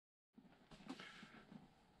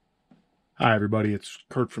Hi everybody, it's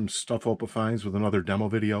Kurt from Stuff Opa Finds with another demo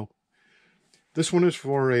video. This one is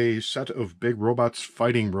for a set of Big Robots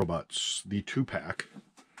Fighting Robots, the 2-pack.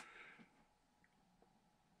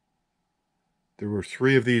 There were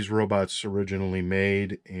 3 of these robots originally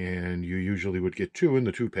made, and you usually would get 2 in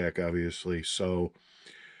the 2-pack, obviously. So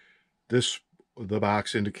the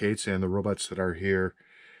box indicates, and the robots that are here,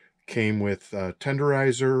 came with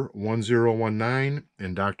Tenderizer 1019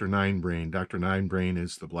 and Dr. Ninebrain. Dr. Ninebrain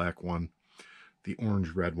is the black one. The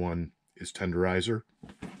orange-red one is Tenderizer.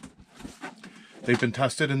 They've been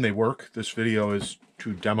tested and they work. This video is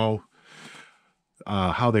to demo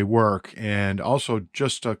how they work, and also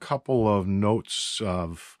just a couple of notes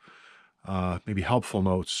of maybe helpful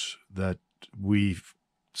notes that we've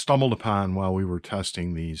stumbled upon while we were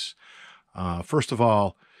testing these. First of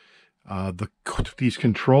all, these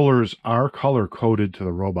controllers are color-coded to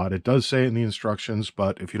the robot. It does say it in the instructions,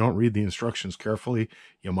 but if you don't read the instructions carefully,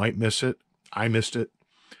 you might miss it. I missed it,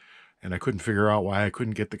 and I couldn't figure out why I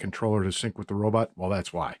couldn't get the controller to sync with the robot. Well,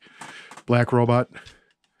 that's why. Black robot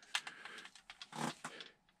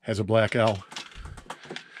has a black L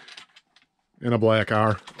and a black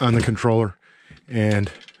R on the controller,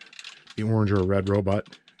 and the orange or red robot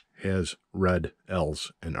has red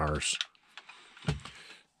L's and R's.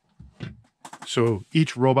 So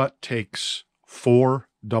each robot takes 4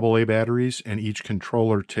 AA batteries, and each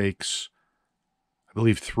controller takes, I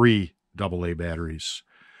believe, 3 AA batteries.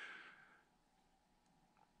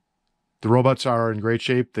 The robots are in great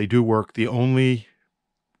shape. They do work. The only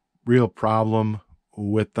real problem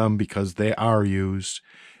with them, because they are used,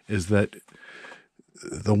 is that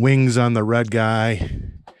the wings on the red guy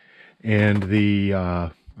and the,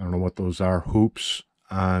 I don't know what those are, hoops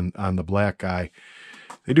on the black guy,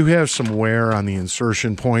 they do have some wear on the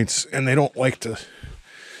insertion points, and they don't like to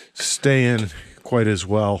stay in quite as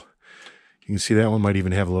well. You can see that one might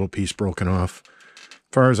even have a little piece broken off.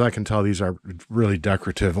 As far as I can tell, these are really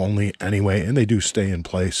decorative only anyway, and they do stay in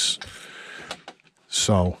place.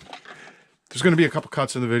 So there's going to be a couple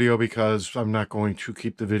cuts in the video because I'm not going to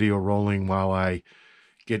keep the video rolling while I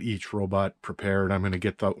get each robot prepared. I'm going to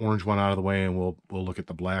get the orange one out of the way, and we'll look at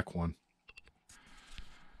the black one.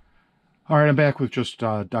 All right, I'm back with just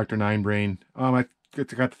Dr. Ninebrain. I got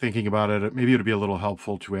to thinking about it. Maybe it would be a little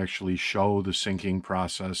helpful to actually show the syncing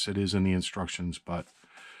process. It is in the instructions, but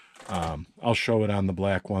I'll show it on the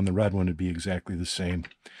black one. The red one would be exactly the same.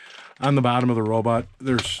 On the bottom of the robot,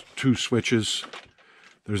 there's 2 switches.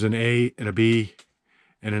 There's an A and a B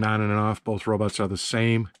and an on and an off. Both robots are the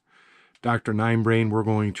same. Dr. Ninebrain, we're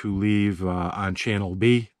going to leave on channel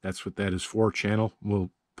B. That's what that is for, channel.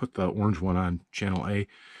 We'll put the orange one on channel A.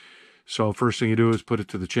 So first thing you do is put it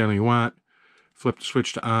to the channel you want, flip the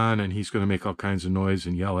switch to on, and he's going to make all kinds of noise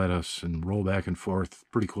and yell at us and roll back and forth.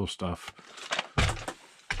 Pretty cool stuff. I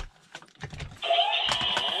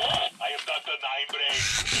am Dr. Ninebrain,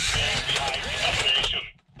 man behind the operation.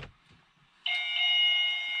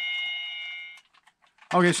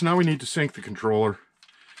 Okay, so now we need to sync the controller.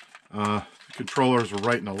 The controllers are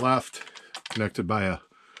right and a left, connected by a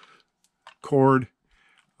cord.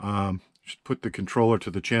 Just put the controller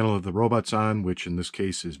to the channel of the robot's on, which in this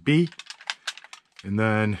case is B. And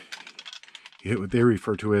then you hit what they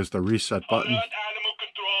refer to as the reset button. Alert animal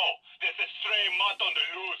control. There's a stray mutt on the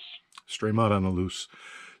loose. Stray mutt on the loose.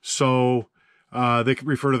 So they could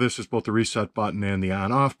refer to this as both the reset button and the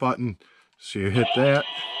on-off button. So you hit that.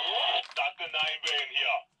 Dr. Ninebrain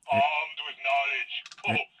here, armed with knowledge.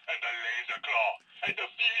 Oh, and the laser claw, and the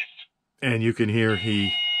feast. And you can hear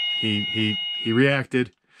he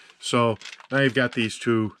reacted. So now you've got these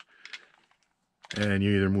 2, and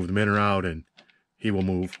you either move them in or out, and he will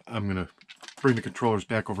move. I'm going to bring the controllers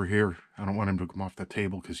back over here. I don't want him to come off the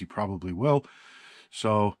table because he probably will.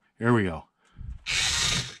 So here we go.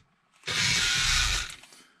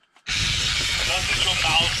 Doesn't your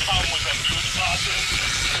mouth come with a mute button?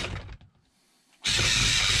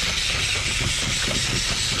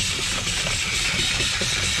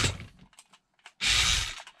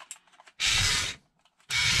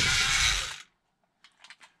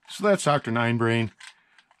 So that's Dr. Ninebrain.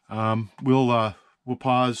 We'll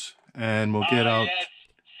pause and we'll get out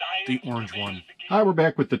the orange one. Hi, we're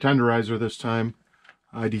back with the Tenderizer this time.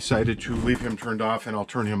 I decided to leave him turned off, and I'll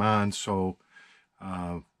turn him on so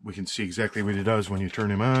we can see exactly what he does when you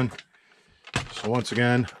turn him on. So once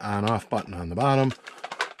again, on-off button on the bottom.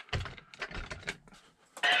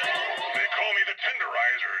 They call me the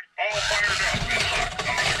Tenderizer, all fired up and hot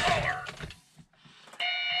under the collar.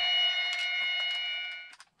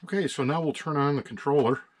 Okay, so now we'll turn on the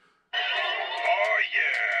controller. Oh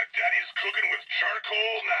yeah, Daddy's cooking with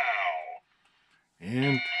charcoal now.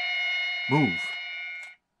 And move.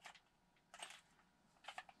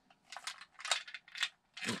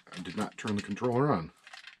 turn the controller on.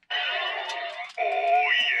 Oh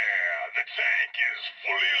yeah, the tank is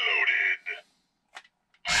fully loaded.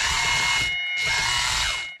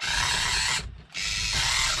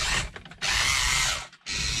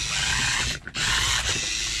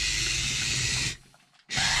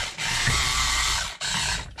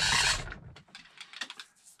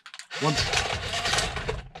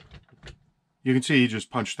 You can see he just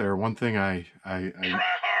punched there. One thing I Try harder,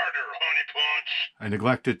 honey punch. I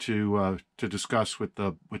neglected to discuss with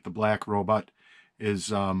the black robot is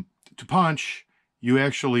to punch. You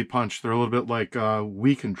actually punch. They're a little bit like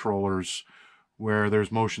Wii controllers, where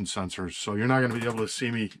there's motion sensors. So you're not going to be able to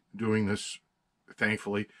see me doing this,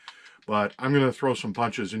 thankfully. But I'm going to throw some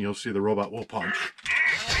punches, and you'll see the robot will punch.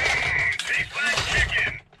 Tastes like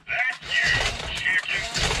chicken. That's you,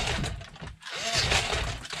 chicken.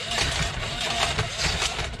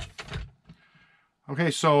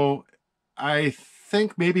 Okay, so I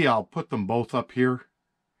think maybe I'll put them both up here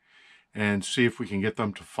and see if we can get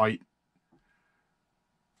them to fight.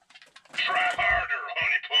 Try harder,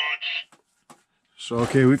 honey punch. So,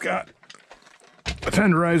 okay, we've got a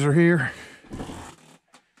tenderizer here.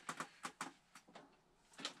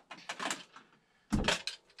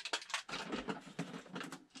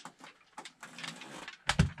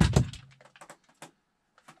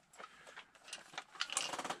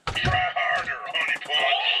 Try harder, honey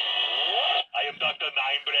punch. I am Dr.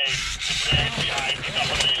 Ninebrain, the brain behind this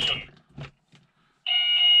operation.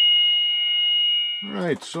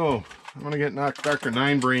 Alright, so I'm going to get Dr.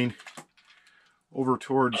 Ninebrain over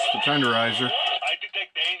towards the tenderizer. I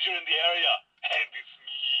detect danger in the area, and it's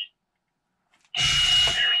me.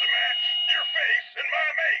 Here's the match, your face and my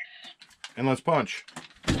mace. And let's punch.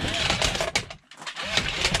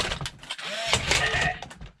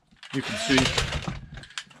 You can see.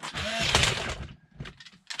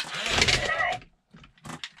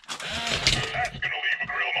 That's gonna leave a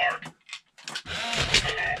grill mark. Do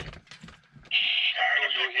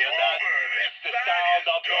you hear that? It's the sound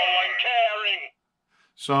of no one caring.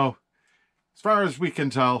 So, as far as we can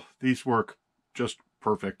tell, these work just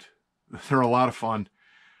perfect. They're a lot of fun.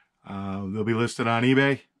 They'll be listed on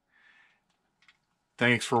eBay.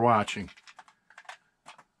 Thanks for watching.